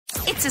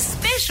It's a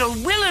special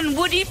Will and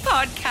Woody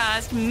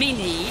podcast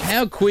mini.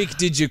 How quick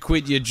did you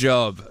quit your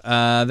job?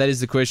 That is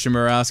the question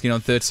we're asking on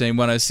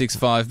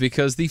 131065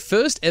 because the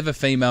first ever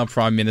female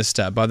Prime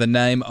Minister by the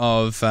name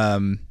of...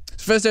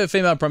 First ever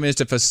female Prime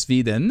Minister for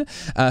Sweden.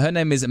 Her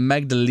name is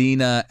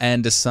Magdalena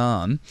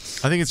Andersson.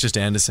 I think it's just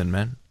Anderson,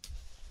 man.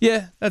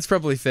 Yeah, that's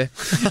probably fair.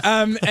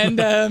 I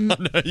know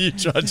you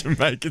tried to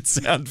make it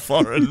sound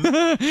foreign.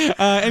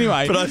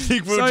 Anyway. But I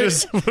think we'll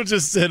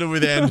just settle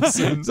with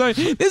Anderson. So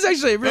this is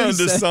actually a really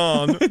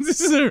Andersson.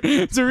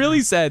 It's a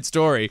really sad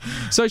story.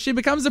 So she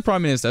becomes the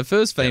Prime Minister,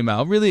 first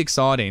female, really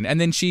exciting, and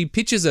then she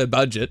pitches her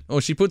budget, or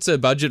she puts her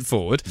budget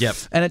forward,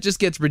 and it just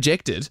gets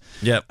rejected.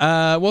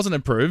 Wasn't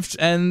approved,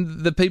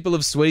 and the people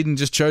of Sweden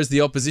just chose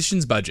the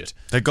opposition's budget.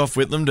 They Gough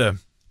Whitlam to...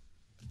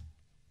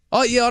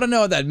 Oh, yeah, I don't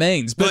know what that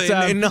means. But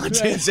in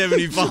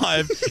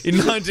 1975,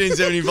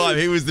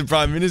 he was the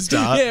Prime Minister.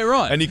 Yeah,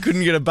 right. And he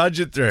couldn't get a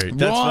budget through.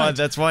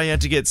 That's why he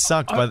had to get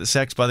sacked by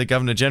the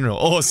Governor General.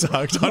 Or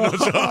sacked, I'm not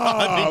sure.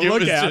 I think it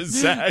was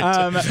just sacked.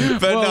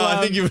 I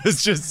think it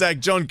was just sacked.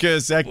 John Kerr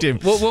sacked him.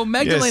 Well,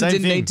 Magdalene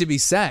didn't need to be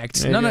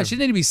sacked. No, she didn't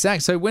need to be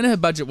sacked. So when her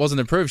budget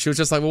wasn't approved, she was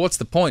just like, well, what's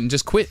the point? And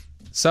just quit.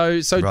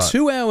 So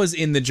 2 hours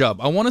in the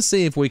job. I want to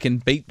see if we can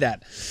beat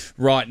that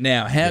right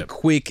now. How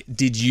quick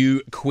did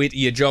you quit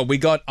your job? We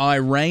got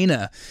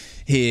Irena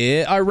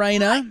here.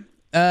 Irena,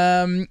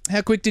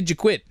 how quick did you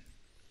quit?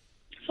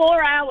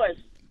 4 hours.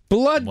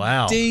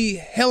 Bloody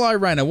hell,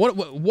 Irena.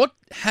 What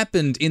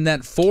happened in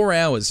that 4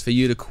 hours for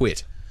you to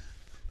quit?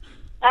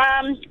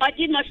 I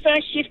did my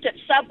first shift at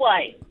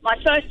Subway, my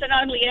first and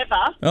only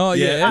ever. Oh,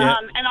 yeah.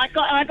 And I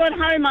got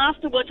home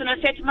afterwards and I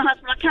said to my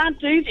husband, I can't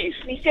do this.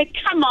 And he said,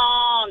 come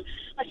on.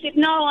 I said,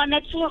 no, I'm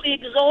absolutely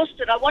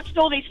exhausted. I watched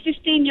all these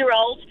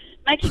 15-year-olds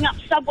making up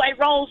Subway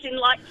rolls in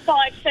like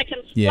 5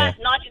 seconds flat,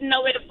 and I didn't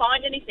know where to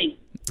find anything.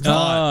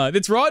 Oh,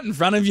 it's right in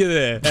front of you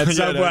there at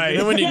Subway. You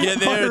know when you get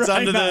there, it's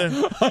under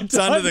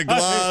the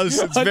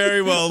glass. It's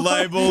very well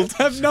labelled.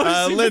 Let's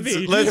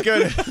go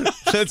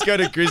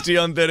to Christy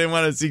on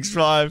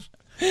 131065.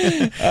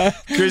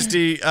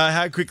 Christy,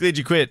 how quickly did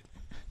you quit?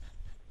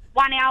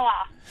 1 hour.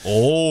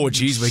 Oh,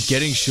 geez, we're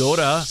getting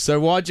shorter. So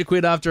why'd you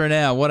quit after an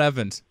hour? What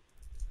happened?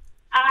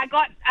 I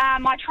got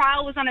my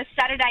trial was on a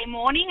Saturday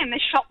morning and the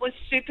shop was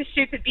super,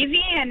 super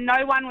busy and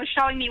no one was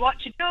showing me what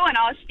to do and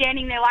I was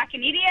standing there like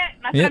an idiot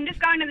and I said, I'm just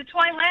going to the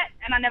toilet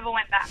and I never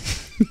went back.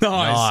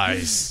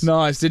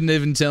 Nice. Didn't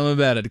even tell him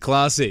about it.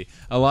 Classy.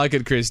 I like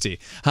it, Christy.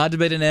 Hard to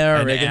beat an hour,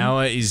 I reckon. An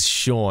hour is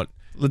short.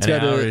 Let's go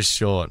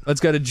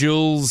to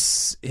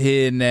Jules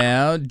here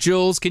now.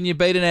 Jules, can you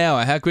beat an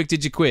hour? How quick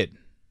did you quit?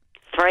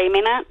 3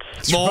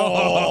 minutes.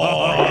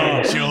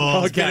 Oh,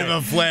 Jules, bit of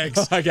a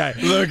flex. Okay.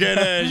 Look at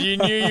it. You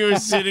knew you were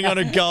sitting on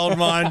a gold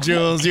mine,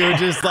 Jules. You were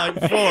just like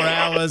 4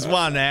 hours,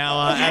 1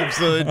 hour,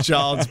 absolute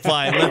child's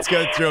play. Let's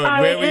go through it.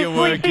 Where were you working?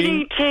 I was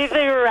listening to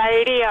the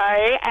radio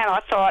and I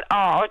thought,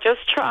 I'll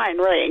just try and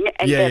ring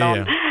and get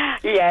on.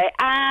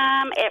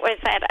 It was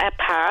at a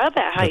pub,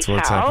 a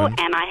hotel,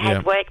 and I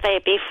had worked there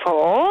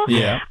before.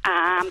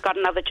 Got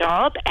another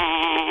job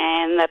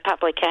and the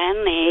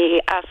publican,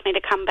 he asked me to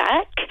come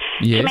back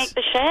to meet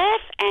the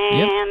chef,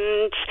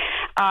 and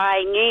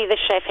I knew the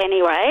chef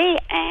anyway,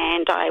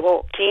 and I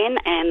walked in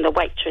and the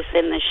waitress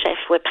and the chef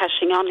were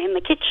passing on in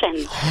the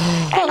kitchen.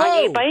 And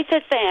I knew both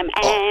of them,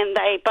 and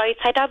they both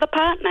had other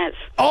partners.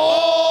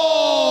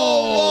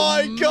 Oh,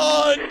 my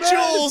God,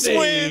 Jules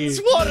wins.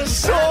 What a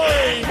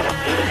story.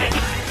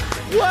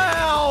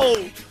 Wow.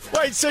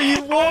 Wait, so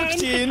you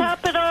walked in. To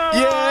top it off,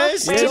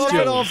 top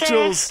it off,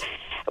 Jules.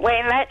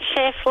 When that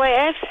chef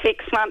left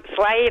 6 months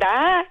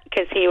later,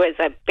 because he was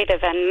a bit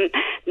of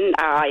he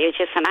was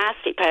just a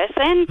nasty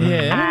person,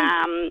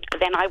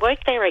 then I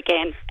worked there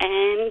again,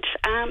 and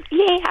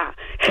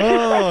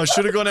Oh,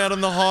 should have gone out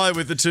on the high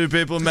with the two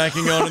people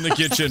macking on in the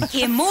kitchen.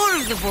 Hear more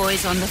of the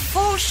boys on the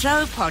Full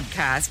Show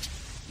podcast.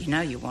 You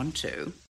know you want to.